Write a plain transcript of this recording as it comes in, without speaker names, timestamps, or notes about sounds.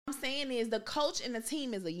saying is the coach and the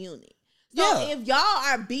team is a unit. So if y'all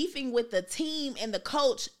are beefing with the team and the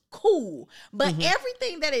coach, cool. But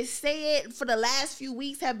everything that is said for the last few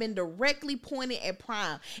weeks have been directly pointed at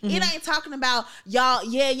Prime. It ain't talking about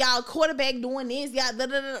y'all quarterback doing this,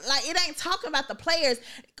 like it ain't talking about the players.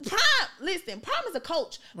 Prime is a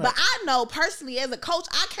coach, but I know personally as a coach,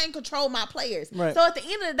 I can't control my players. Right. So at the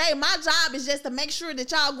end of the day, my job is just to make sure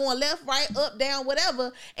that y'all going left, right, up, down,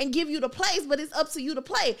 whatever, and give you the plays, but it's up to you to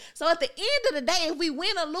play. So at the end of the day, if we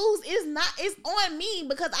win or lose, it's on me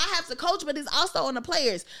because I have to coach, but it's also on the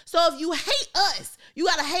players. So if you hate us, you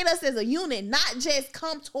got to hate us as a unit, not just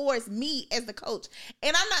come towards me as the coach.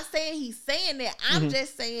 And I'm not saying he's saying that. I'm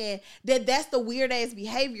just saying that that's the weird ass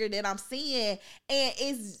behavior that I'm seeing. And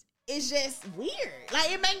it's just weird.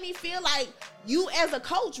 Like, it made me feel like you as a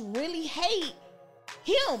coach really hate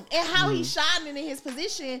him and how he's shining in his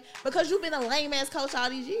position because you've been a lame ass coach all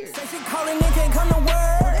these years. Say she calling in, can't come to work.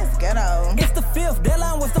 Oh, that's ghetto. It's the 5th,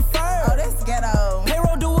 deadline was the 1st. Oh, that's ghetto.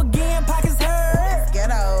 Payroll due again, pockets hurt. Oh, that's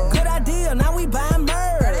ghetto. Good idea, now we buying merch.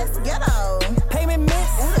 Oh, that's ghetto. Payment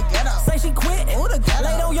missed. Ooh, the ghetto. Say she quit. Ooh, the ghetto.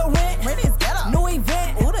 Late on your rent. Rent is ghetto. New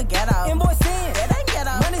event. Ooh, the ghetto. Invoice in. That ain't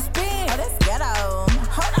ghetto. Money spent. Oh, that's ghetto.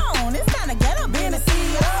 Hold on, it's kind of ghetto being a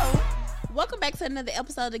CEO. Welcome back to another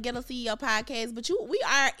episode of the Ghetto CEO Podcast. But we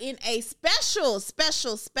are in a special.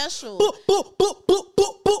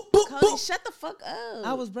 Kody, shut the fuck up.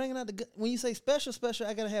 I was bringing out when you say special,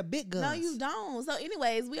 I gotta have big guns. No, you don't. So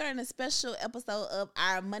anyways, we are in a special episode of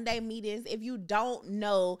our Monday meetings. If you don't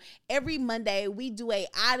know, every Monday we do a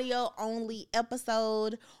audio only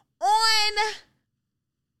episode on,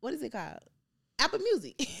 what is it called? Apple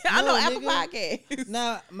Music. I know Apple Podcasts.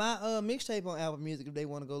 Now, my mixtape on Apple Music, if they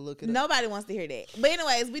want to go look it up. Nobody wants to hear that. But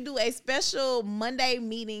anyways, we do a special Monday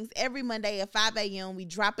meetings every Monday at 5 a.m. We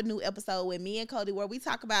drop a new episode with me and Kody where we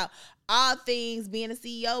talk about all things being a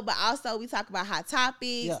CEO, but also we talk about hot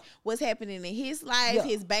topics, what's happening in his life,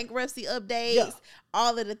 his bankruptcy updates,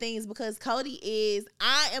 all of the things, because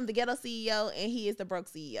I am the ghetto CEO and he is the broke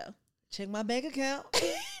CEO. Check my bank account.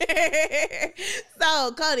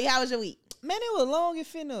 So, Kody, how was your week? Man, it was long and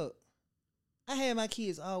finna. I had my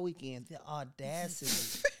kids all weekend. The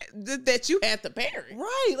audacity. That you had to parent.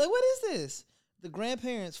 Right. Like, what is this? The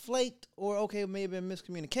grandparents flaked or, maybe a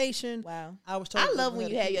miscommunication. Wow. I love when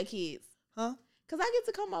you have your kids. Huh? Because I get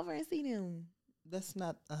to come over and see them. That's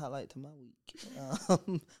not a highlight to my week.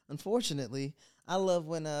 Unfortunately, I love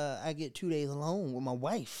when I get 2 days alone with my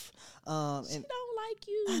wife. She don't like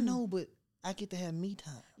you. I know, but I get to have me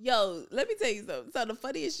time. Yo, let me tell you something. So the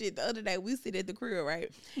funniest shit, the other day we sit at the crib, right?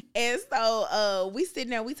 And so we sitting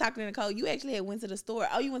there, we talking to Nicole. You actually had went to the store.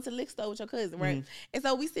 Oh, you went to the liquor store with your cousin, right? And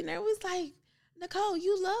so we sitting there, we was like, Nicole,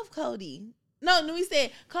 you love Kody. No, we said,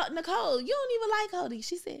 Nicole, you don't even like Kody.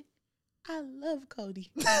 She said, I love Kody.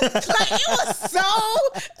 Like, it was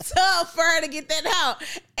so tough for her to get that out.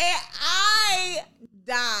 And I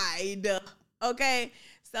died. Okay?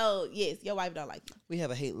 So, yes, your wife don't like you. We have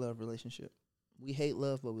a hate-love relationship. We hate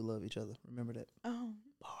love, but we love each other. Remember that? Oh.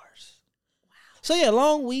 Bars. Wow. So, yeah,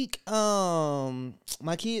 long week.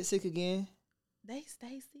 My kid's sick again. They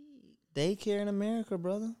stay sick. Daycare in America,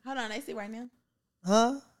 brother. Hold on, they sick right now?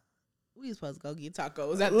 Huh? We supposed to go get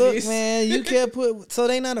tacos after Look, this. man, you can't so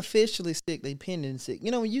they not officially sick. They pending sick.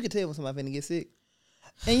 You know, you can tell when somebody finna get sick.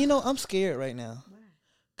 And, I'm scared right now.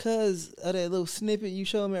 Because of that little snippet you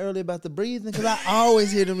showed me earlier about the breathing. Because I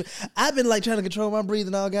always hear them. I've been, trying to control my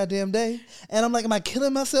breathing all goddamn day. And I'm like, am I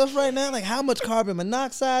killing myself right now? Like, how much carbon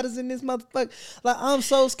monoxide is in this motherfucker? Like, I'm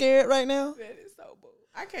so scared right now. That is so bull.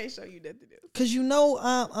 I can't show you nothing else. Because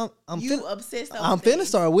I'm obsessed over I'm finna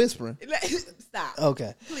start whispering. Stop.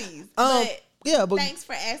 Okay. Please. But thanks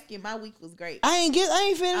for asking. My week was great. I ain't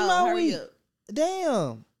finished my week. Up.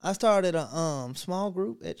 Damn. I started a small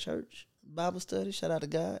group at church. Bible study. Shout out to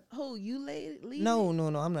God. Who, you lead? No.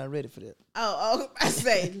 I'm not ready for that. Oh, I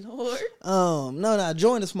say, Lord. No, I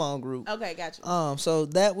joined a small group. Okay, gotcha. So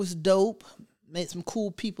that was dope. Met some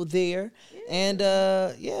cool people there. Yeah. And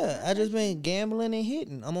I just been gambling and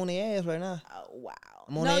hitting. I'm on the ass right now. Oh, wow.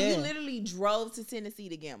 You literally drove to Tennessee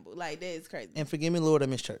to gamble. Like, that is crazy. And forgive me, Lord, I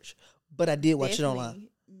missed church. But I did watch it online.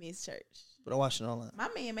 Miss church. But I watched it online. My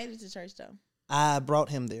man made it to church, though. I brought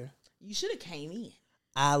him there. You should have came in.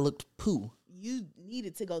 I looked poo. You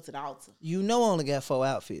needed to go to the altar. I only got 4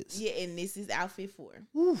 outfits. Yeah, and this is outfit 4.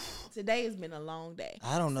 Oof. Today has been a long day.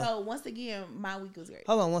 I don't know. So, once again, my week was great.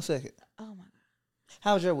 Hold on 1 second. Oh, my God.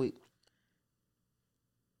 How was your week?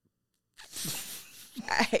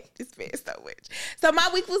 I hate this fast so much. So, my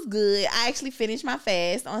week was good. I actually finished my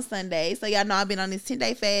fast on Sunday. So, y'all know I've been on this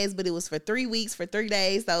 10-day fast, but it was for 3 weeks, for 3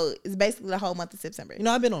 days. So, it's basically the whole month of September.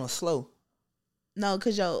 I've been on a slow. No,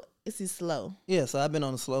 because Is he slow? Yeah, so I've been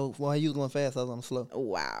on the slow. While you was going fast, I was on the slow.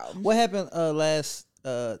 Wow. What happened last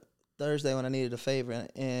Thursday when I needed a favor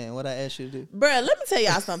and what I asked you to do? Bruh, let me tell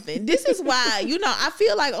y'all something. This is why, I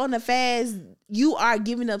feel like on the fast, you are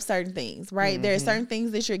giving up certain things, right? Mm-hmm. There are certain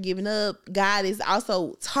things that you're giving up. God is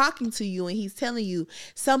also talking to you and he's telling you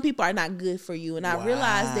some people are not good for you. And I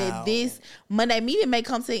realized that this Monday meeting may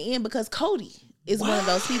come to an end because Kody is one of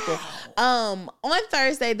those people. On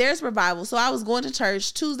Thursday, there's revival. So I was going to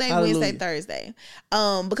church Tuesday, Hallelujah. Wednesday, Thursday.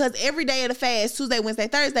 Because every day of the fast, Tuesday, Wednesday,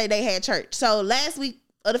 Thursday, they had church. So last week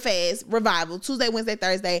of the fast, revival, Tuesday, Wednesday,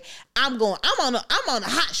 Thursday, I'm on a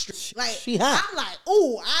hot streak. Like she hot. I'm like,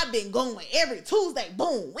 ooh, I've been going every Tuesday,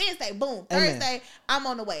 boom, Wednesday, boom, Thursday, Amen. I'm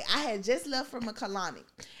on the way. I had just left from a Colonic.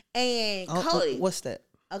 And Kody. What's that?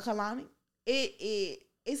 A Colonic?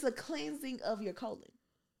 It's a cleansing of your colon.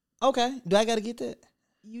 Okay. Do I got to get that?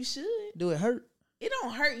 You should. Do it hurt? It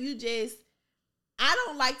don't hurt. I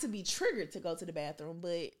don't like to be triggered to go to the bathroom,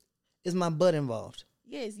 but. Is my butt involved?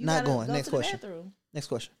 Yes. You not gotta going. go Next to question. The bathroom. Next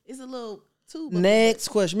question. It's a little tube. Next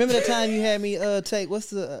question. Remember the time you had me take,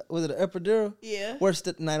 was it an epidural? Yeah. Worst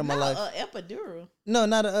night of my life. Epidural. No,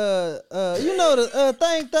 not the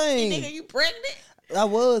thing. Hey, nigga, you pregnant? I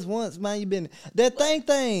was once, man. You been that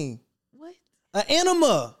thing. What? An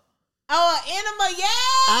enema. Oh, an enema,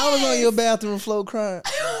 yes! I was on your bathroom floor crying.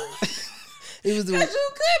 It was because you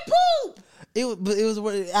could poop.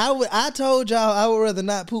 I told y'all I would rather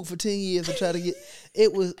not poop for 10 years and try to get.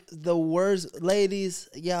 It was the worst. Ladies,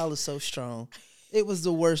 y'all are so strong. It was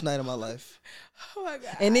the worst night of my life. Oh my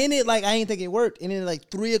God. And then I ain't think it worked. And then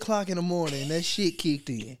 3:00 in the morning, that shit kicked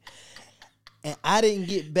in. And I didn't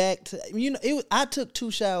get back to, I took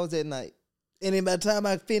 2 showers that night. And then by the time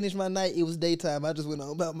I finished my night, it was daytime. I just went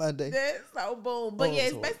on about my day. That's so boom. But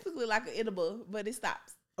it's basically like an edible, but it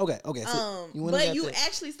stops. Okay. So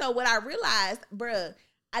actually, so what I realized, bruh,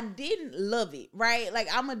 I didn't love it, right? Like,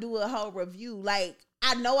 I'm going to do a whole review. Like,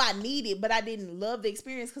 I know I need it, but I didn't love the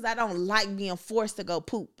experience because I don't like being forced to go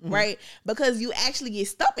poop, right? Because you actually get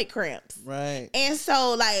stomach cramps. Right. And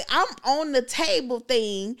so, I'm on the table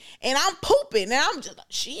thing, and I'm pooping, and I'm just like,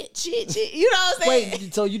 shit. You know what I'm saying?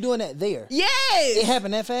 Wait, so you doing that there? Yes. It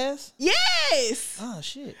happened that fast? Yes. Oh,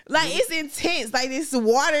 shit. It's intense. This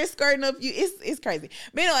water skirting up you. It's crazy.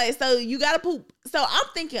 But anyway, so you got to poop. So I'm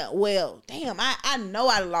thinking, well, damn, I know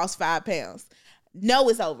I lost 5 pounds. No,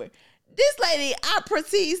 it's over. This lady, I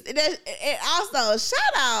proceed, and also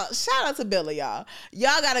shout out to Bella, y'all.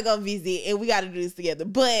 Y'all gotta go visit, and we gotta do this together.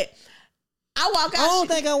 But I walk out. I don't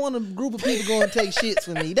think I want a group of people going to take shits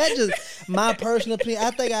for me. That's just my personal opinion.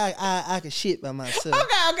 I think I can shit by myself.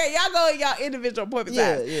 Okay. Y'all go in y'all individual appointment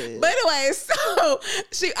time. Yeah. But anyway, so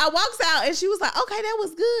I walks out and she was like, okay, that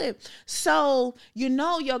was good. So,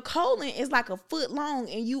 your colon is like a foot long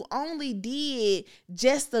and you only did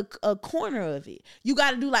just a corner of it. You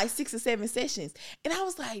got to do 6 or 7 sessions. And I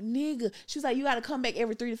was like, nigga, she was like, you got to come back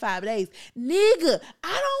every 3 to 5 days. Nigga,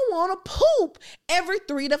 I don't want to poop every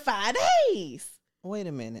 3 to 5 days. Wait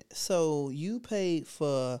a minute. So you paid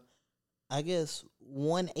for, I guess,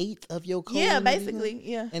 1/8 of your colon? Yeah, basically,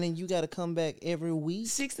 yeah. And then you got to come back every week?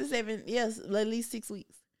 6 to 7, yes, at least 6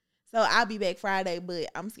 weeks. So I'll be back Friday, but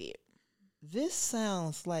I'm scared. This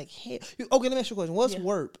sounds like hell. Okay, let me ask you a question. What's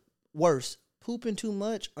worse, pooping too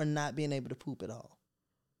much or not being able to poop at all?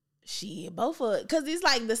 Shit, both of it. Because it's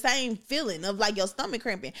the same feeling of your stomach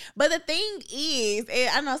cramping. But the thing is, and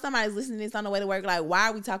I know somebody's listening to this on the way to work, why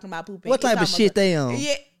are we talking about pooping? What type of shit they on?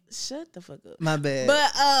 Yeah. Shut the fuck up. My bad.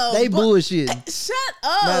 But they bullshit. Shut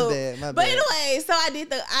up. My bad. But anyway, so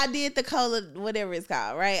I did the cola, whatever it's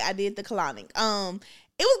called, right? I did the colonic.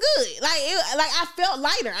 It was good. I felt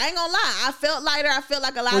lighter. I ain't gonna lie. I felt lighter. I felt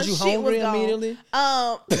like a lot of shit was gone. Was you hungry immediately?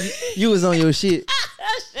 You was on your shit.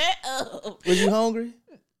 Shut up. Was you hungry?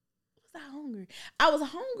 Was I hungry? I was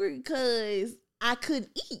hungry because I couldn't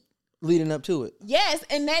eat. Leading up to it. Yes,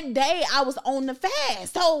 and that day I was on the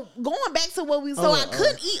fast. So going back to what I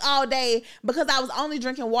couldn't eat all day because I was only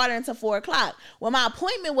drinking water until 4:00. Well, my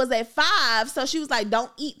appointment was at 5, so she was like,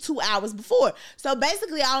 don't eat 2 hours before. So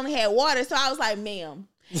basically I only had water. So I was like, ma'am.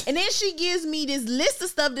 And then she gives me this list of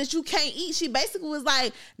stuff that you can't eat. She basically was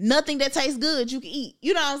like, nothing that tastes good you can eat.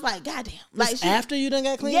 I was like, goddamn. After you done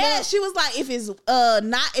got cleaned up? Yeah, she was like, if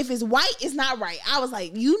it's white, it's not right. I was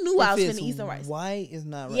like, you knew I was gonna eat some rice. White is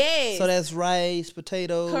not right. Yes. So that's rice,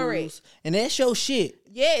 potatoes. Correct. And that's your shit.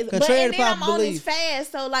 Yes, but then I'm on this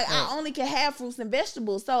fast, so I only can have fruits and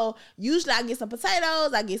vegetables. So usually I get some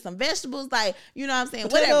potatoes, I get some vegetables, you know what I'm saying?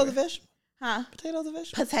 Potatoes a vegetable? Huh? Potatoes a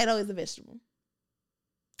vegetable? Potato is a vegetable.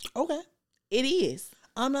 Okay. It is.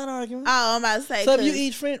 I'm not arguing. Oh, I'm about to say. So if you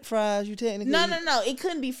eat French fries, you technically... No. It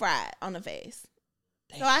couldn't be fried on the fast.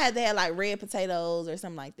 Damn. So I had to have like red potatoes or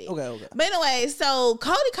something like that. Okay. But anyway, so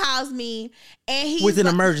Kody calls me and he's with an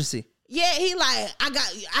like, emergency. Yeah, he like,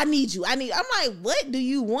 I need you. I'm like, what do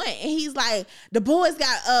you want? And he's like, the boys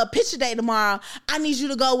got a picture day tomorrow. I need you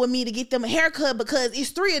to go with me to get them a haircut because it's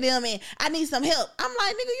 3 of them and I need some help. I'm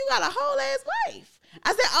like, nigga, you got a whole ass wife. I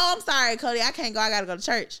said, oh, I'm sorry, Kody, I can't go. I gotta go to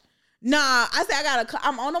church. Nah, I said,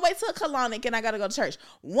 I'm on the way to a Colonic and I gotta go to church.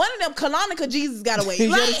 One of them Colonic or Jesus gotta wait.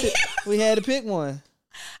 We had to pick one.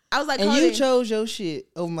 I was like, and Kody, you chose your shit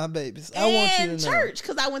over my babies. I want you to know. Church,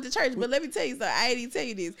 because I went to church. But let me tell you something. I ain't even tell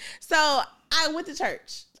you this. So I went to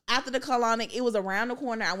church after the Colonic. It was around the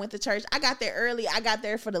corner. I went to church. I got there early. I got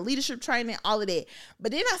there for the leadership training, all of that.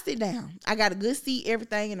 But then I sit down. I got a good seat,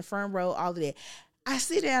 everything in the front row, all of that. I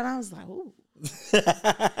sit down. I was like, ooh.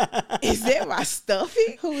 Is that my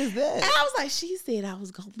stuffing? Who is that? And I was like, she said I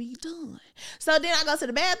was going to be done. So then I go to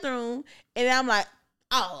the bathroom and I'm like,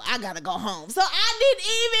 oh, I gotta go home. So I didn't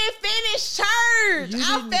even finish church.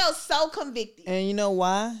 I felt so convicted. And you know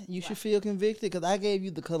why? You should feel convicted because I gave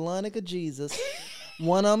you the Colonic of Jesus.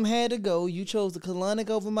 One of them had to go. You chose the Colonic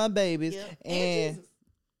over my babies. Yep. And Jesus.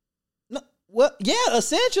 No, well, yeah,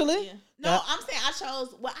 essentially. Yeah. No, I'm saying I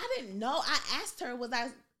chose. Well, I didn't know. I asked her, was I?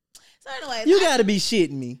 So anyways, you gotta be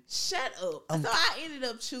shitting me. Shut up. So I ended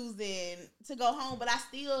up choosing to go home, but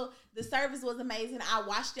the service was amazing. I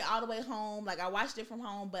watched it all the way home. Like I watched it from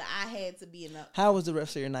home, but I had to be enough. How was the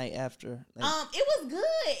rest of your night after? It was good.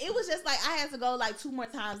 It was just like I had to go like 2 more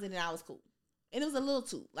times and then I was cool. And it was a little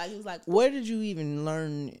too. Like it was like, where did you even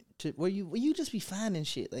learn to? Where you just be finding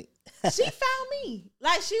shit? Like she found me.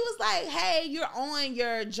 Like she was like, "Hey, you're on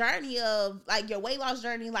your journey of like your weight loss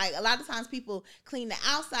journey. Like a lot of times people clean the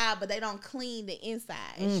outside, but they don't clean the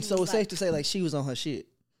inside." So it's safe to say like she was on her shit.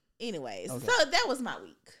 Anyways, okay. So that was my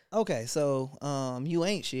week. Okay, so you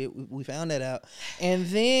ain't shit. We found that out, and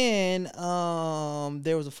then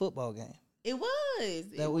there was a football game. It was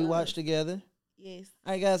that we watched together. Yes.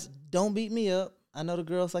 All right, guys, don't beat me up. I know the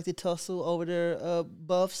girls like to tussle over their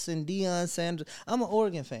Buffs and Deion Sanders. I'm an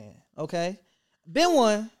Oregon fan, okay? Been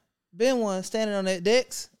one, standing on that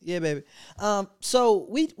Dex. Yeah, baby. So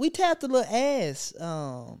we tapped a little ass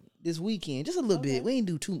this weekend, just a little bit. We didn't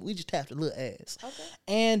do too much. We just tapped a little ass. Okay.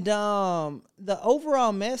 And the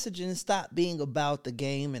overall messaging stopped being about the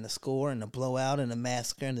game and the score and the blowout and the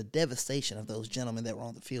massacre and the devastation of those gentlemen that were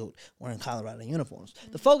on the field wearing Colorado uniforms.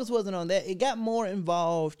 Mm-hmm. The focus wasn't on that. It got more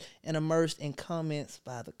involved and immersed in comments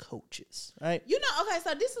by the coaches, right? Okay,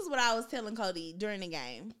 so this is what I was telling Kody during the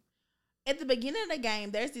game. At the beginning of the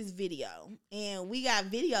game, there's this video, and we got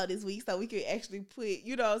video this week, so we could actually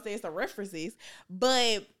put, some references.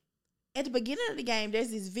 But at the beginning of the game,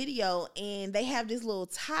 there's this video, and they have this little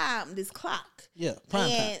time, this clock. Yeah,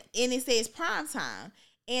 prime time. And it says prime time.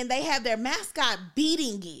 And they have their mascot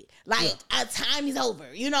beating it. Like, our time is over.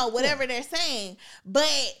 Whatever they're saying.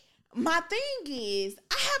 But my thing is,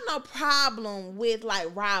 I have no problem with,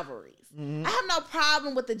 like, rivalries. Mm-hmm. I have no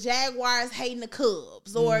problem with the Jaguars hating the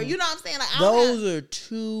Cubs. Or, you know what I'm saying? Like, those are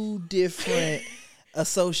two different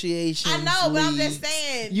associations. I know, but I'm just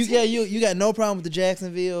saying. You got no problem with the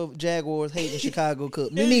Jacksonville Jaguars hating Chicago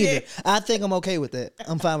Cubs. Me neither. I think I'm okay with that.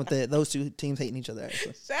 I'm fine with that. Those two teams hating each other.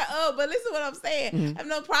 Actually. Shut up, but listen to what I'm saying. Mm-hmm. I have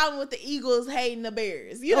no problem with the Eagles hating the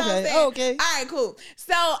Bears. You know what I'm saying? Okay. All right, cool.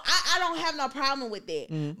 So I don't have no problem with that.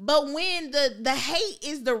 Mm-hmm. But when the hate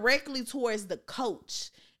is directly towards the coach,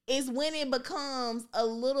 is when it becomes a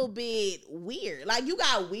little bit weird. Like, you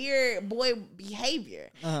got weird boy behavior.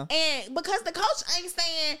 Uh-huh. And because the coach ain't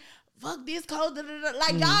saying, fuck this coach,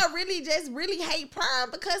 like, y'all really just really hate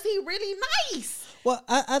Prime because he really nice. Well,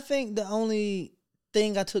 I think the only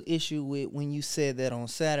thing I took issue with when you said that on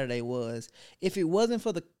Saturday was, if it wasn't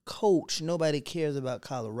for the coach, nobody cares about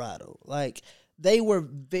Colorado. Like, they were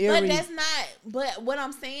very... But what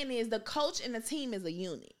I'm saying is the coach and the team is a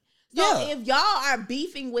unit. So if y'all are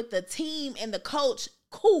beefing with the team and the coach,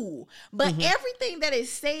 cool. But everything that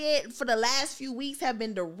is said for the last few weeks have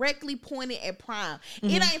been directly pointed at Prime.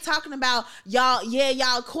 It ain't talking about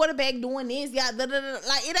y'all quarterback doing this,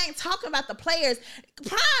 like it ain't talking about the players.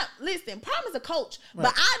 Prime is a coach,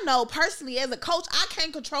 but I know personally as a coach, I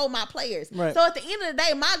can't control my players. Right. So at the end of the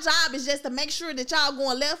day, my job is just to make sure that y'all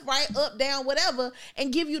going left, right, up, down, whatever,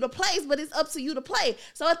 and give you the plays, but it's up to you to play.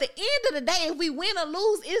 So at the end of the day, if we win or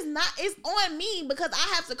lose, it's on me because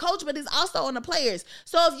I have to coach, but it's also on the players.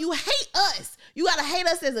 So if you hate us, you got to hate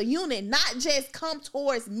us as a unit, not just come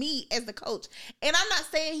towards me as the coach. And I'm not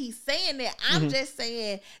saying he's saying that. I'm just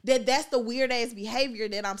saying that that's the weird ass behavior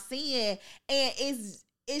that I'm seeing. And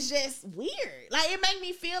it's just weird. Like, it make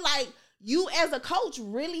me feel like you as a coach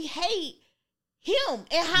really hate him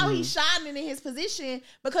and how he's shining in his position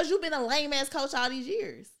because you've been a lame ass coach all these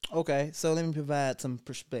years. Okay, so let me provide some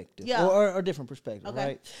perspective, Yeah. or different perspective,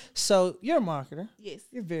 right? So you're a marketer. Yes.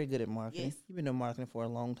 You're very good at marketing. Yes. You've been doing marketing for a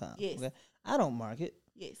long time. Yes. Okay, I don't market.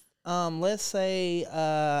 Yes. Let's say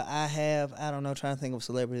I don't know, trying to think of a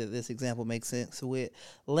celebrity that this example makes sense with.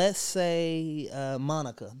 Let's say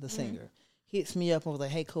Monica, the singer, hits me up and was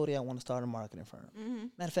like, "Hey, Kody, I want to start a marketing firm.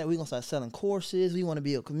 Matter of fact, we're going to start selling courses. We want to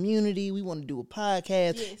build a community. We want to do a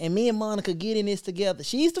podcast. Yes. And me and Monica getting this together.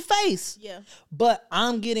 She's the face. Yeah. But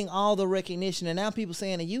I'm getting all the recognition. And now people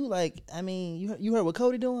saying to you, like, I mean, you heard what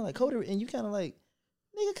Kody doing? Like, Kody, and you kind of like,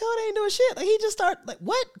 nigga, Kody ain't doing shit. Like, he just start, like,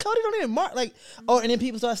 what? Cody don't even mark, like, and then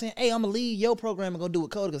people start saying, hey, I'm gonna leave your program and go do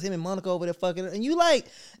it Kody because him and Monica over there fucking, and you like,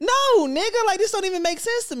 no, nigga, like, this don't even make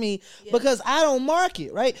sense to me because I don't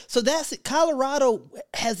market, right? So that's it. Colorado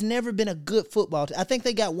has never been a good football team. I think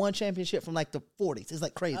they got one championship from, like, the 40s. It's,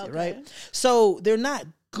 like, crazy, right? So they're not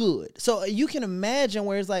good. So you can imagine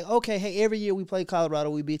where it's like, okay, hey, every year we play Colorado,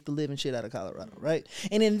 we beat the living shit out of Colorado, right?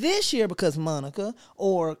 And then this year, because Monica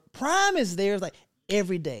or Prime is there, it's like,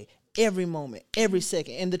 every day, every moment, every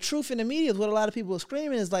second. And the truth in the media is what a lot of people are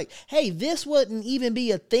screaming is like, hey, this wouldn't even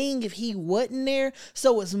be a thing if he wasn't there.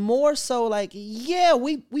 So it's more so like, yeah,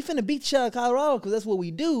 we finna beat you out of Colorado because that's what we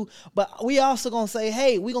do. But we also gonna say,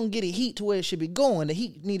 hey, we gonna get a heat to where it should be going. The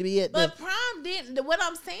heat need to be at But Prime didn't. What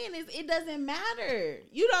I'm saying is it doesn't matter.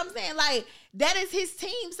 You know what I'm saying? Like, that is his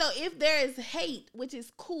team. So if there is hate, which is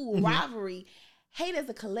cool, rivalry, hate as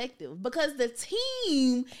a collective, because the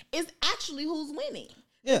team is actually who's winning.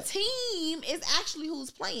 Yeah. The team is actually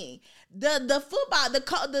who's playing. The football,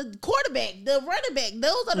 the quarterback, the running back,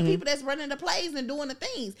 those are the people that's running the plays and doing the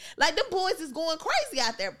things. Like, them boys is going crazy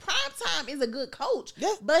out there. Primetime is a good coach,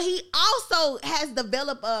 but he also has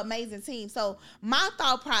developed an amazing team. So my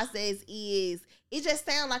thought process is, it just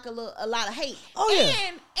sounds like a lot of hate.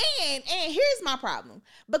 And here's my problem,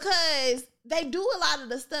 because they do a lot of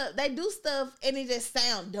the stuff. They do stuff and it just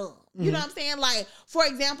sound dumb. You know what I'm saying? Like, for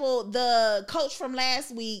example, the coach from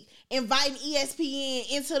last week inviting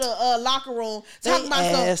ESPN into the locker room, talking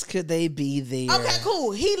about could they be there? Okay,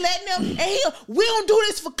 cool. He letting them, and we don't do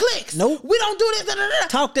this for clicks. Nope. We don't do this. Da, da, da.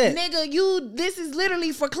 Talk that. Nigga, this is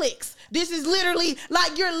literally for clicks. This is literally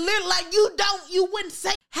like you wouldn't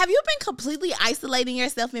say. Have you been completely isolating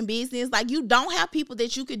yourself in business? Like, you don't have people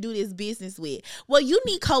that you could do this business with. Well, you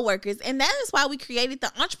need coworkers, and that is why we created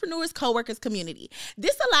the Entrepreneurs Coworkers Community.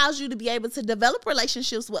 This allows you to be able to develop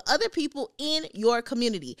relationships with other people in your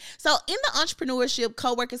community. So in the Entrepreneurship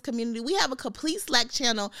Coworkers Community, we have a complete Slack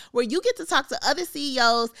channel where you get to talk to other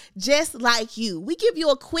CEOs just like you. We give you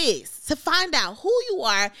a quiz to find out who you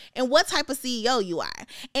are and what type of CEO you are.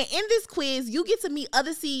 And in this quiz, you get to meet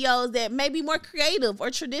other CEOs that may be more creative or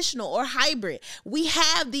traditional or hybrid. We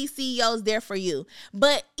have these CEOs there for you.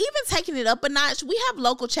 But even taking it up a notch, we have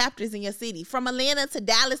local chapters in your city, from Atlanta to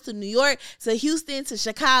Dallas to New York to Houston to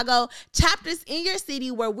Chicago, chapters in your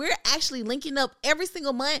city where we're actually linking up every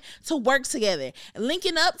single month to work together,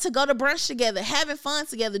 linking up to go to brunch together, having fun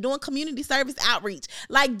together, doing community service outreach.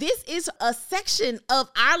 Like, this is a section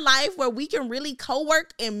of our life where we can really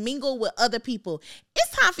co-work and mingle with other people.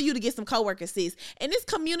 It's time for you to get some coworkers, sis. And this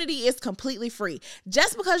community is completely free.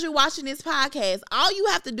 Just because you're watching this podcast, all you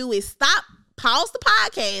have to do is stop, pause the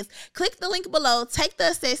podcast, click the link below, take the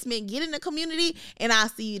assessment, get in the community, and I'll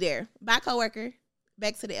see you there. Bye, coworker.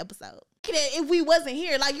 Back to the episode. If we wasn't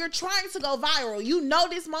here, like, you're trying to go viral. You know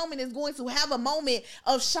this moment is going to have a moment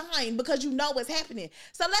of shine because you know what's happening.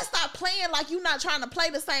 So let's stop playing like you're not trying to play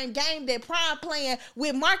the same game that Prime playing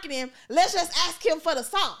with marketing. Let's just ask him for the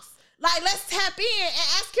sauce. Like, let's tap in and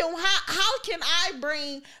ask him, how can I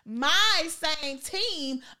bring my same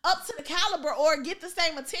team up to the caliber or get the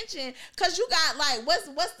same attention? Because you got, like, what's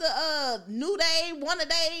the new day, 1 a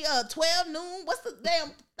day, 12 noon? What's the damn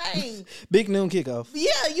thing? Big noon kickoff.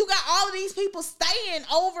 Yeah, you got all of these people staying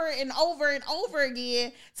over and over and over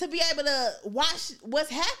again to be able to watch what's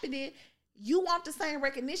happening. You want the same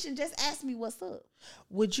recognition, just ask me what's up.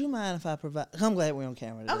 Would you mind if I provide? I'm glad we're on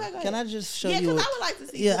camera today. Okay, go ahead. Can I just show you? Yeah, because I would like to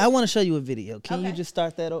see. Yeah, I want to show you a video. Can Okay. you just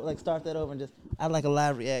start that over? And just, I'd like a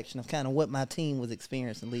live reaction of kind of what my team was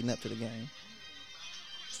experiencing leading up to the game.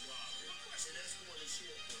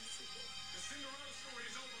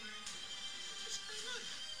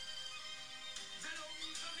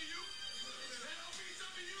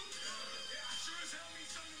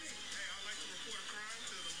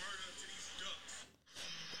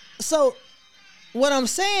 So What I'm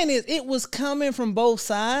saying is it was coming from both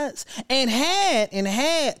sides, and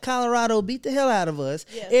had Colorado beat the hell out of us,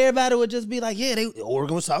 everybody would just be like, yeah,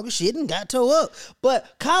 Oregon was talking shit and got towed up.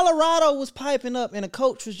 But Colorado was piping up, and the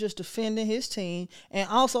coach was just defending his team. And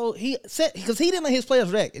also he said, because he didn't let his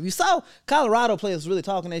players react. If you saw Colorado players really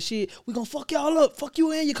talking that shit, we gonna fuck y'all up, fuck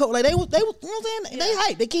you and your coach. Like they was, you know what I'm saying? They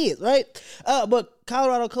hype, they kids, right? But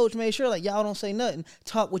Colorado coach made sure, like, y'all don't say nothing.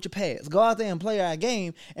 Talk with your pads. Go out there and play our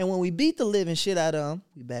game. And when we beat the living shit out of them,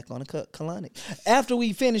 we back on the Colonic. After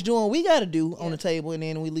we finish doing what we got to do on the table, and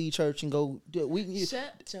then we leave church and go. Shut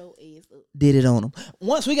your ass up. Did it on them.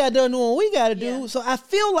 Once we got done doing what we got to do. So I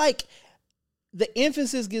feel like the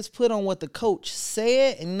emphasis gets put on what the coach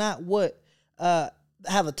said and not what how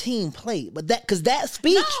the team played. But because that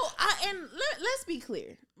speech. No, and let's be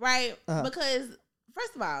clear, right? Because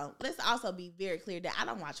first of all, let's also be very clear that I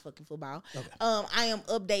don't watch fucking football. Okay. I am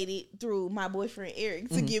updated through my boyfriend Eric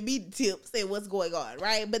to give me tips and what's going on,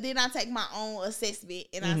 right? But then I take my own assessment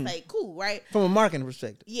and I say, cool, right? From a marketing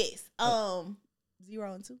perspective. Yes. 0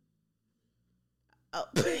 and 2. Oh.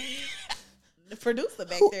 The producer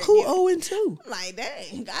back there. Who 0 and 2? Like,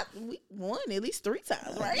 dang, we won at least 3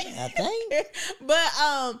 times, right? I think.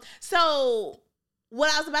 But so what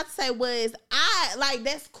I was about to say was,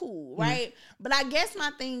 that's cool, right? But I guess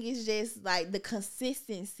my thing is just like the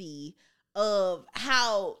consistency of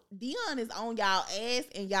how Deion is on y'all ass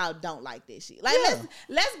and y'all don't like this shit. Like,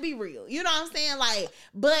 let's be real. You know what I'm saying? Like,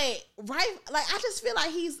 but right, like I just feel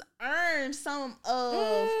like he's earned some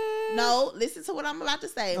of no, listen to what I'm about to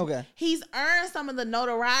say. Okay. He's earned some of the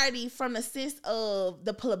notoriety from the sense of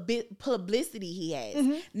the publicity he has.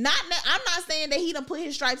 I'm not saying that he done put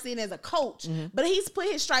his stripes in as a coach, but he's put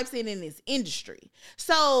his stripes in his industry.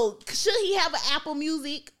 So should he have an Apple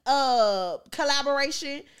Music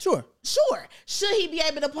collaboration? Sure. Should he be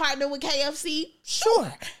able to partner with KFC?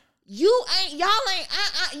 Sure. You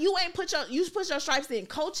put your stripes in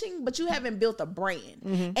coaching, but you haven't built a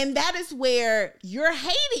brand. And that is where you're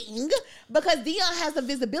hating, because Deion has the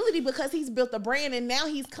visibility because he's built a brand and now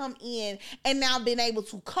he's come in and now been able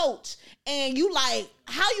to coach. And you like,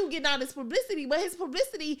 how you getting all this publicity? But his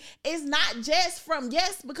publicity is not just from,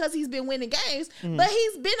 because he's been winning games, but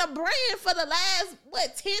he's been a brand for the last,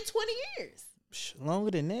 10, 20 years.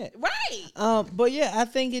 Longer than that. Right. But yeah, I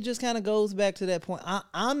think it just kind of goes back to that point. I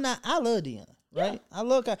love Deion, right?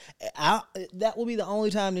 That will be the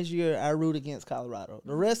only time this year I root against Colorado.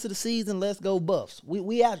 The rest of the season, let's go Buffs.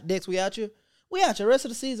 We out, Dex, we out here. We out here. The rest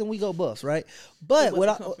of the season, we go Buffs, right? But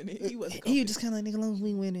he just kind of like, nigga, long as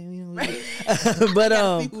we winning, you know. Right. But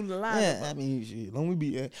I mean, shit, long we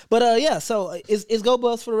beat. But so it's go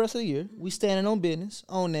Buffs for the rest of the year. We standing on business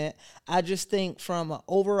on that. I just think from an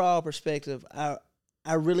overall perspective, I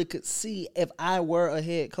really could see if I were a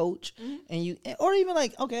head coach and or even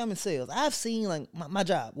like, okay, I'm in sales. I've seen like my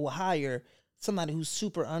job will hire somebody who's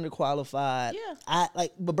super underqualified. Yeah.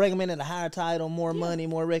 But bring them in at a higher title, more money,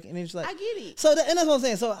 more recognition. It's like, I get it. So and that's what I'm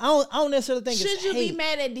saying. So I don't necessarily think should you be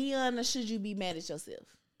mad at Deion or should you be mad at yourself?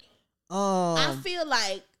 I feel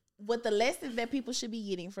like what the lessons that people should be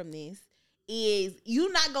getting from this is,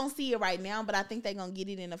 you're not going to see it right now, but I think they're going to get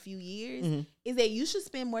it in a few years, is that you should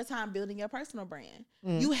spend more time building your personal brand.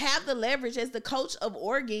 You have the leverage as the coach of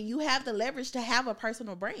Oregon. You have the leverage to have a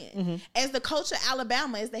personal brand. As the coach of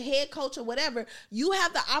Alabama, as the head coach or whatever, you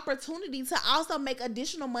have the opportunity to also make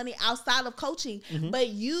additional money outside of coaching, but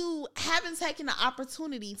you haven't taken the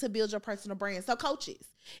opportunity to build your personal brand. So coaches,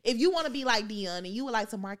 if you want to be like Deion and you would like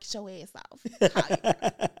to market your ass off,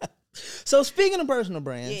 so speaking of personal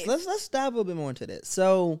brands, let's dive a little bit more into that.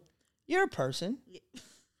 So you're a person.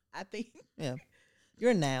 I think. Yeah.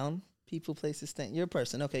 You're a noun. People, places, things. You're a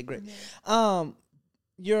person. Okay, great.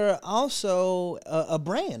 You're also a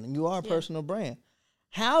brand. You are a personal brand.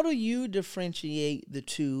 How do you differentiate the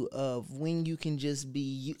two of when you can just be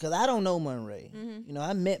you? Because I don't know Monrae. You know,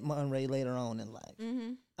 I met Monrae later on in life.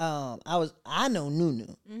 I know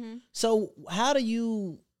Nunu. So how do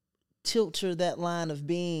you filter that line of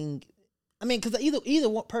being? I mean, because either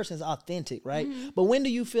one person is authentic, right? But when do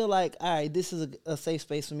you feel like, all right, this is a safe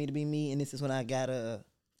space for me to be me, and this is when I gotta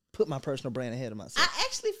put my personal brand ahead of myself? I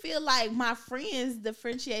actually feel like my friends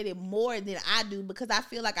differentiated more than I do, because I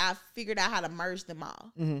feel like I figured out how to merge them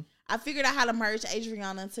all. I figured out how to merge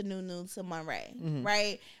Adriana to Nunu to Monrae,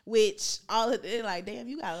 right? Which all of it, like, damn,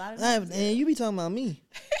 you got a lot of names. And you be talking about me.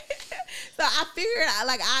 So I figured out,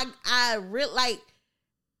 like, I really like.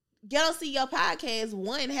 Ghetto CEO podcast,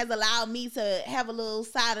 one, has allowed me to have a little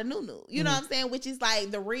side of Nunu. You know what I'm saying? Which is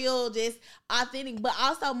like the real, just authentic. But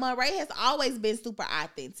also Monrae has always been super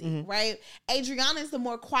authentic, right? Adriana is the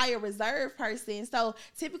more quiet, reserved person. So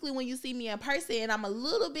typically when you see me in person, I'm a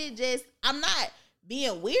little bit I'm not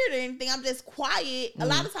being weird or anything. I'm just quiet. A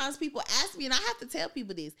lot of times people ask me, and I have to tell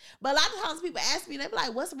people this, but a lot of times people ask me, they be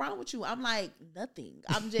like, what's wrong with you? I'm like, nothing.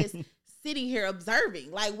 I'm just sitting here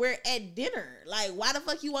observing. Like, we're at dinner. Like, why the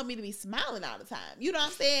fuck you want me to be smiling all the time? You know what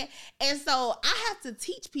I'm saying? And so I have to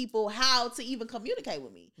teach people how to even communicate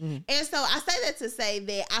with me. And so I say that to say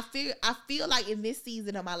that I feel like in this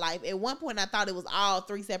season of my life, at one point I thought it was all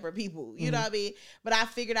three separate people. You know what I mean? But I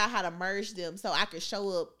figured out how to merge them so I could show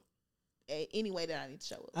up any way that I need to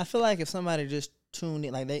show up. I feel like if somebody just tuned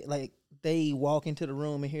in, they walk into the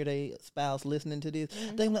room and hear their spouse listening to this,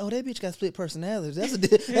 they like, oh, that bitch got split personalities.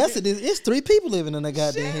 It's three people living in a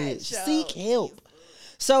goddamn head. Seek help.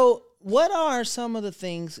 So what are some of the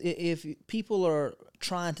things if people are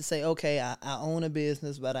trying to say, okay, I own a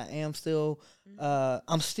business, but I am still,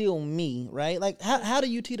 I'm still me, right? Like, how do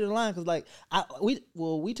you teeter the line? Because like,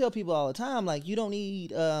 we tell people all the time, like, you don't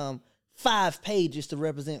need 5 pages to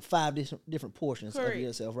represent 5 different portions of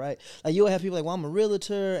yourself, right? Like, you'll have people like, well, I'm a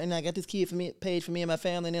realtor, and I got this page for me and my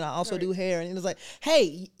family, and then I also do hair, and it's like,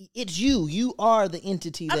 hey, it's you. You are the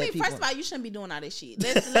entity that people... first of all, you shouldn't be doing all this shit.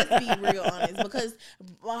 Let's be real honest, because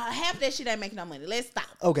half that shit ain't making no money. Let's stop.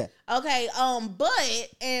 Okay, but,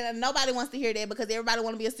 and nobody wants to hear that, because everybody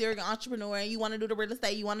want to be a serial entrepreneur, and you want to do the real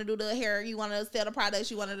estate, you want to do the hair, you want to sell the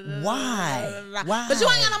products, you want to do Why? But you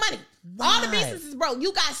ain't got no money. Why? All the businesses broke.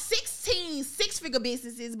 You got 16 6-figure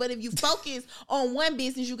businesses, but if you focus on one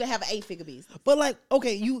business, you can have an 8-figure business. But like,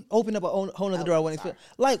 okay, you open up a whole nother door.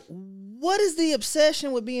 Like, what is the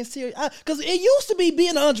obsession with being serious? Because it used to be being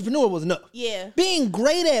an entrepreneur was enough. Yeah. Being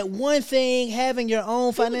great at one thing, having your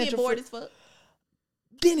own People financial... get bored as fuck.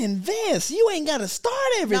 Then invest. You ain't got to start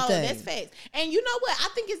everything. No, that's facts. And you know what? I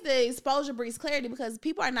think it's the exposure breeds clarity, because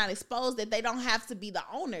people are not exposed that they don't have to be the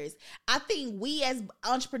owners. I think we as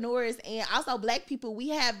entrepreneurs and also Black people, we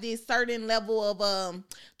have this certain level of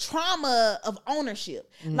trauma of ownership.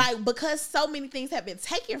 Like, because so many things have been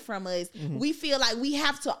taken from us, we feel like we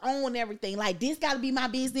have to own everything. Like, this got to be my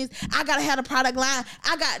business. I got to have a product line.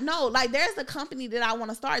 Like, there's a company that I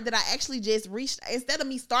want to start that I actually just reached. Instead of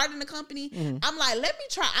me starting the company, I'm like, let me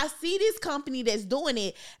try. I see this company that's doing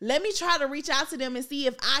it. Let me try to reach out to them and see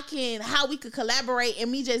if how we could collaborate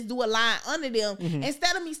and me just do a line under them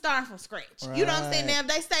instead of me starting from scratch. Right. You know what I'm saying? Now, if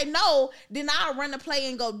they say no, then I'll run the play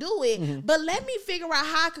and go do it. But let me figure out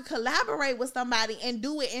how I could collaborate with somebody and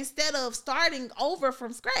do it instead of starting over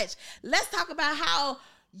from scratch. Let's talk about how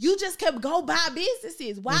you just kept go buy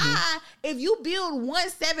businesses. Why? If you build one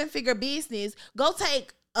 7-figure business, go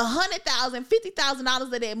take $100,000, $50,000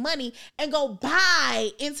 of that money and go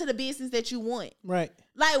buy into the business that you want. Right.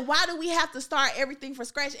 Like, why do we have to start everything from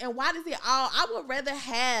scratch? And why does it all? I would rather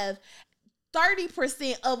have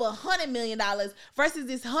 30% of $100 million versus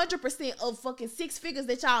this 100% of fucking 6 figures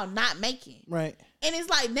that y'all not making. Right. And it's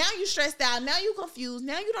like, now you stressed out, now you confused,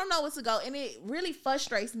 now you don't know where to go. And it really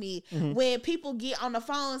frustrates me when people get on the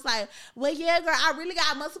phone. It's like, well, yeah, girl, I really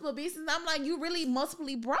got multiple businesses. I'm like, you really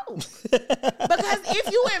multiply broke. Because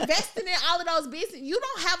if you invested in all of those businesses, you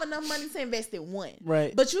don't have enough money to invest in one.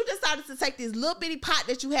 Right. But you decided to take this little bitty pot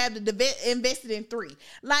that you have to invest it in 3.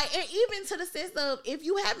 Like, and even to the sense of, if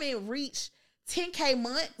you haven't reached 10K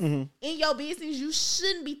months in your business, you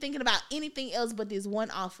shouldn't be thinking about anything else but this one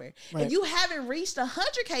offer. Right. If you haven't reached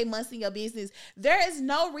 100K months in your business, there is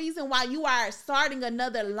no reason why you are starting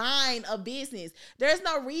another line of business. There's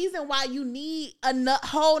no reason why you need a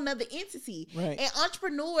whole nother entity. Right. And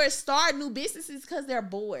entrepreneurs start new businesses because they're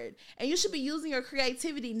bored. And you should be using your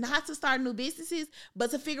creativity not to start new businesses,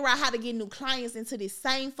 but to figure out how to get new clients into this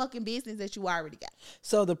same fucking business that you already got.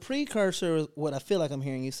 So the precursor, what I feel like I'm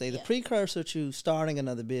hearing you say, the precursor to starting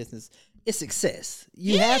another business is success.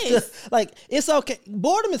 You have to, like, it's okay.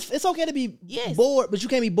 Boredom it's okay to be bored, but you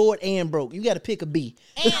can't be bored and broke. You got to pick a B.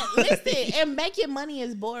 And listen, and making money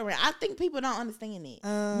is boring. I think people don't understand it.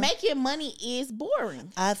 Making money is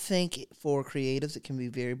boring. I think for creatives, it can be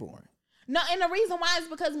very boring. No, and the reason why is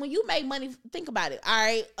because when you make money, think about it. All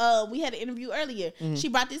right, we had an interview earlier. She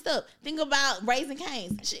brought this up. Think about Raising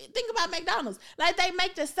Cane's. Think about McDonald's. Like, they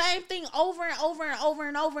make the same thing over and over and over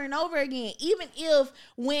and over and over again. Even if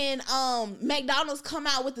when McDonald's come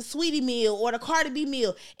out with the Sweetie meal or the Cardi B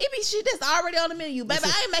meal, it be shit that's already on the menu. Baby,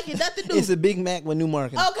 I ain't making nothing new. It's a Big Mac with new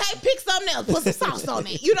marketing. Okay, pick something else. Put some sauce on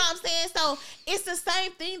it. You know what I'm saying? So it's the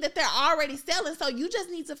same thing that they're already selling. So you just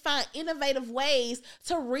need to find innovative ways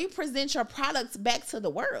to represent your products back to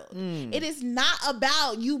the world. It is not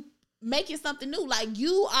about you making something new. Like,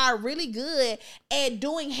 you are really good at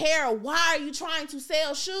doing hair. Why are you trying to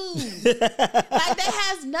sell shoes? Like, that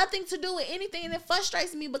has nothing to do with anything. And it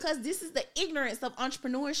frustrates me because this is the ignorance of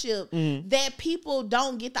entrepreneurship that people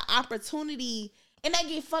don't get the opportunity And they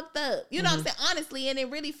get fucked up. You know what I'm saying? Honestly, and it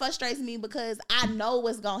really frustrates me because I know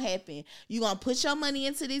what's going to happen. You're going to put your money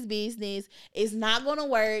into this business. It's not going to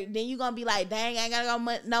work. Then you're going to be like, dang, I ain't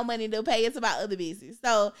got no money to pay into my other business.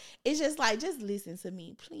 So it's just like, just listen to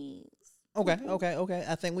me, please. Okay.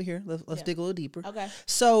 I think we're here. Let's dig a little deeper. Okay.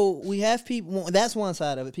 So we have people, that's one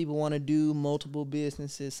side of it. People want to do multiple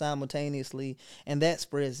businesses simultaneously, and that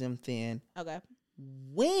spreads them thin. Okay.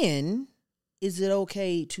 When is it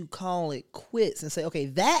okay to call it quits and say, okay,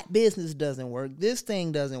 that business doesn't work, this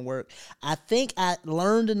thing doesn't work, I think I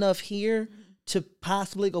learned enough here to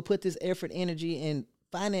possibly go put this effort, energy, and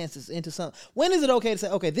finances into something? When is it okay to say,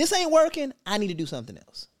 okay, this ain't working, I need to do something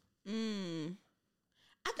else?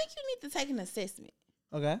 I think you need to take an assessment.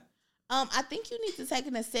 Okay. I think you need to take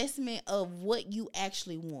an assessment of what you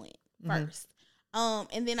actually want first.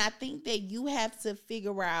 And then I think that you have to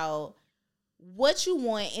figure out what you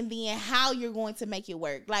want and then how you're going to make it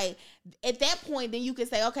work. Like, at that point, then you can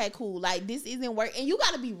say, okay, cool, like, this isn't working. And you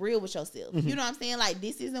got to be real with yourself. You know what I'm saying? Like,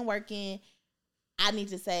 this isn't working. I need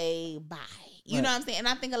to say bye. You know what I'm saying? And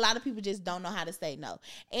I think a lot of people just don't know how to say no.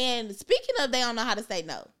 And speaking of, they don't know how to say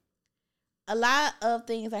no, a lot of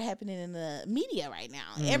things are happening in the media right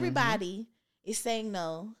now. Everybody is saying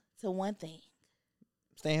no to one thing.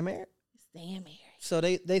 Staying married? Staying married. So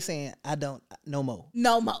they saying, I don't, no more.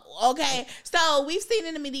 No more. Okay. So we've seen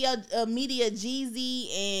in the media Jeezy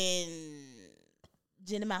and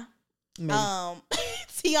Jenny Ma,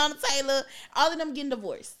 Tiana Taylor, all of them getting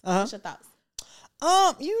divorced. What's your thoughts?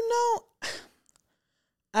 You know,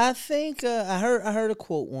 I think I heard a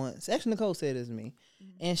quote once. Actually, Nicole said it to me,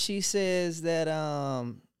 and she says that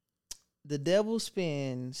the devil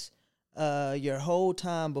spends your whole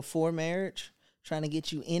time before marriage trying to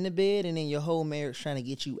get you in the bed, and then your whole marriage trying to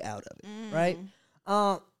get you out of it, right?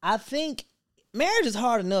 I think marriage is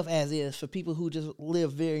hard enough as is for people who just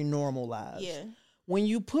live very normal lives. Yeah. When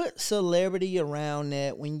you put celebrity around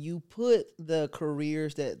that, when you put the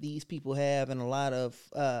careers that these people have and a lot of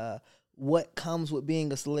what comes with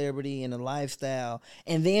being a celebrity and a lifestyle,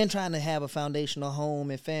 and then trying to have a foundational home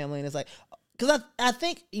and family, and it's like, because I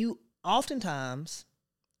think you oftentimes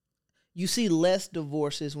you see less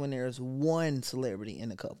divorces when there's one celebrity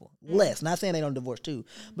in a couple. Less. Not saying they don't divorce too,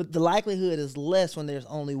 but the likelihood is less when there's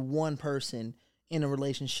only one person in a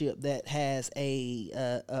relationship that has a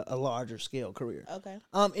larger scale career. Okay.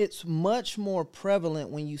 It's much more prevalent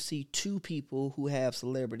when you see two people who have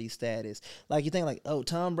celebrity status. Like, you think like, oh,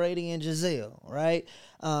 Tom Brady and Giselle, right?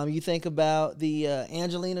 You think about the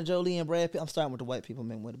Angelina Jolie and Brad Pitt. I'm starting with the white people,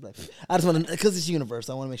 men with the black people. I just want to, because it's universe,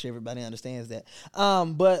 I want to make sure everybody understands that.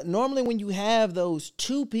 But normally when you have those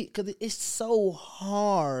two people, because it's so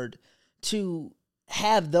hard to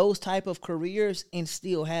have those type of careers and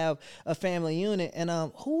still have a family unit. And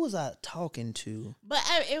who was I talking to? But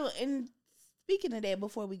and speaking of that,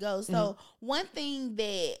 before we go, so one thing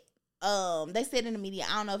that they said in the media,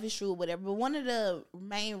 I don't know if it's true or whatever, but one of the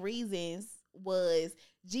main reasons was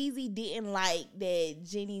Jeezy didn't like that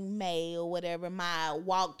Jenny May or whatever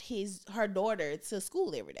walked her daughter to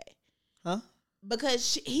school every day. Huh?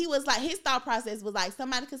 Because he was like, his thought process was like,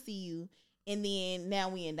 somebody could see you, and then now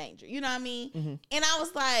we in danger. You know what I mean? And I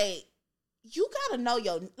was like, you gotta know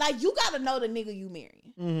you gotta know the nigga you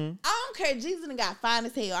marrying. I don't care. Jesus done got fine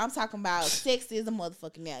as hell. I'm talking about sex is a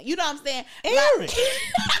motherfucking now. You know what I'm saying? Eric.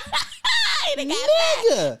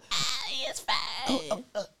 Nigga. It's fine.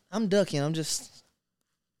 I'm ducking.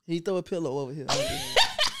 He throw a pillow over here.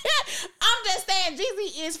 I'm just saying,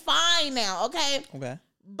 Jeezy is fine now, okay? Okay.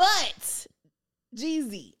 But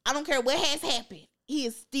Jeezy, I don't care what has happened, he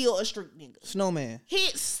is still a street nigga. Snowman.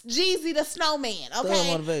 He's Jeezy the snowman, okay?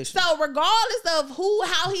 Still motivation. So regardless of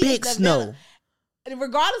how he Big is Snow.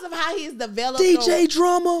 Regardless of how he's developed, DJ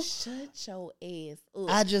Drama. Shut your ass up.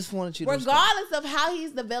 I just wanted you to regardless of how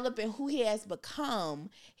he's developing, who he has become,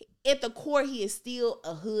 at the core, he is still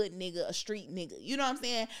a hood nigga, a street nigga. You know what I'm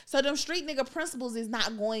saying? So them street nigga principles is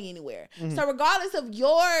not going anywhere. So regardless of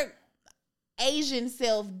your Asian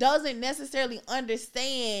self doesn't necessarily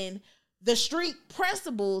understand the street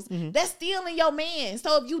principles, that's still in your man.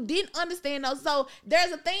 So if you didn't understand those, so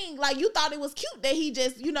there's a thing, like, you thought it was cute that he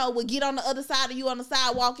just, would get on the other side of you on the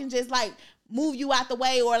sidewalk and just like move you out the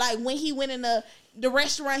way, or like when he went in the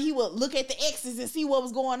restaurant, he would look at the exes and see what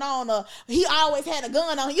was going on, or he always had a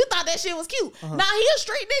gun on. You thought that shit was cute. Nah, he a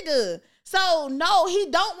street nigga. So no, he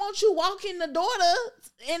don't want you walking the daughter,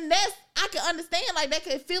 and I can understand, like, that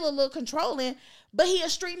could feel a little controlling, but he a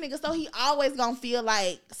street nigga, so he always gonna feel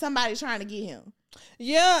like somebody trying to get him.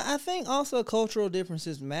 Yeah, I think also cultural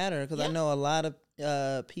differences matter, because I know a lot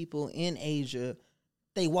of people in Asia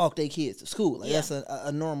they walk their kids to school. Like that's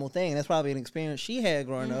a normal thing. That's probably an experience she had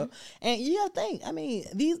growing up. And you gotta think, I mean,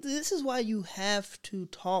 this is why you have to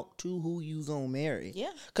talk to who you gonna marry.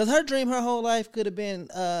 Yeah. Because her dream her whole life could have been,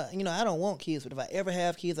 I don't want kids, but if I ever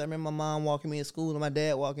have kids, I remember my mom walking me to school and my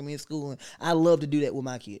dad walking me to school, and I love to do that with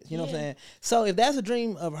my kids. You know what I'm saying? So if that's a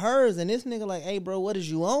dream of hers, and this nigga like, hey bro, what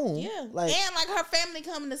is you own? Yeah. And like her family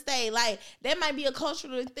coming to stay. Like that might be a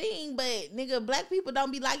cultural thing, but nigga, black people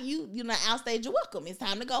don't be like you know, outstage your welcome. It's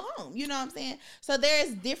time to go home. You know what I'm saying? So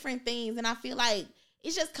there's different things, and I feel like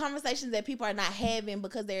it's just conversations that people are not having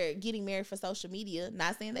because they're getting married for social media.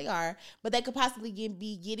 Not saying they are, but they could possibly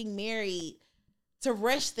be getting married to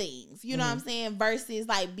rush things. You know what I'm saying? Versus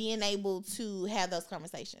like being able to have those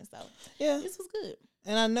conversations. So yeah, this was good.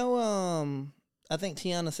 And I know, I think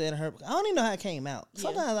Tiana said her. I don't even know how it came out.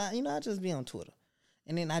 Sometimes I just be on Twitter.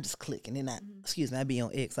 And then I just click, and then I be on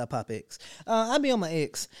X. I pop X. I be on my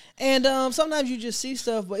X, and sometimes you just see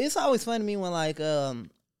stuff. But it's always funny to me when like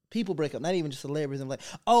people break up, not even just celebrities. I'm like,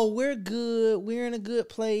 oh, we're good, we're in a good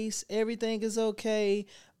place, everything is okay,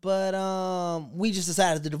 but we just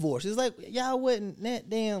decided to divorce. It's like y'all wasn't that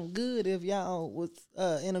damn good if y'all was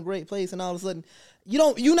in a great place, and all of a sudden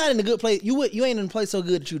you're not in a good place. You ain't in a place so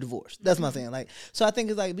good that you divorced. That's my saying. Like, so I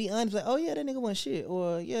think it's like, be honest, like, oh yeah, that nigga wasn't shit,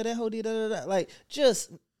 or yeah, that whole did da da da. Like,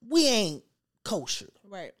 just we ain't kosher,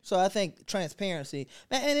 right? So I think transparency,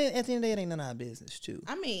 and then at the end of the day, it ain't none of our business too.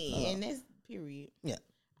 I mean, and that's period. Yeah,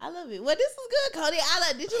 I love it. Well, this was good, Kody.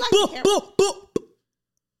 Did you like the camera?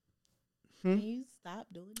 Can you stop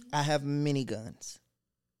doing it? I have many guns.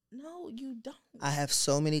 No, you don't. I have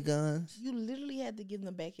so many guns. You literally had to give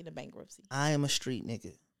them back into bankruptcy. I am a street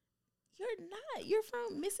nigga. You're not. You're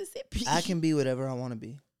from Mississippi. I can be whatever I want to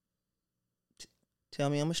be. Tell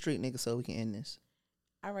me I'm a street nigga so we can end this.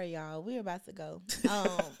 All right, y'all. We're about to go.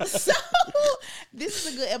 So this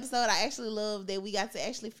is a good episode. I actually love that we got to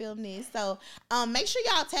actually film this. So make sure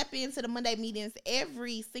y'all tap into the Monday meetings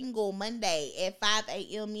every single Monday at 5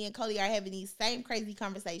 a.m. Me and Kody are having these same crazy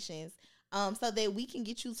conversations. So that we can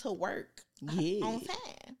get you to work on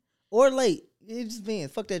time. Or late. It's just being,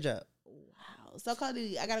 fuck that job. Wow. So,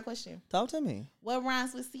 Kody, I got a question. Talk to me. What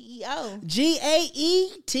rhymes with CEO? Gettto.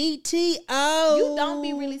 You don't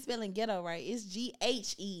be really spelling ghetto right. It's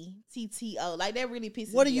Ghetto. Like, that really pisses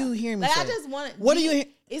me off. What are you hearing me say? I just want What do you hear?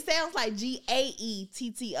 It sounds like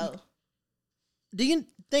Gaetto. Do you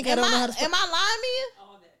think I don't know how to spell? Am I lying to you?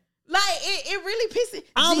 Like, it really pisses.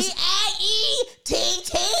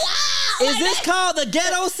 Gettto. Is this called the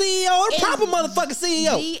ghetto CEO or the proper motherfucking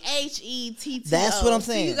CEO? Ghetto. That's what I'm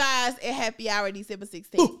saying. See you guys at Happy Hour December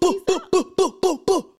 16th.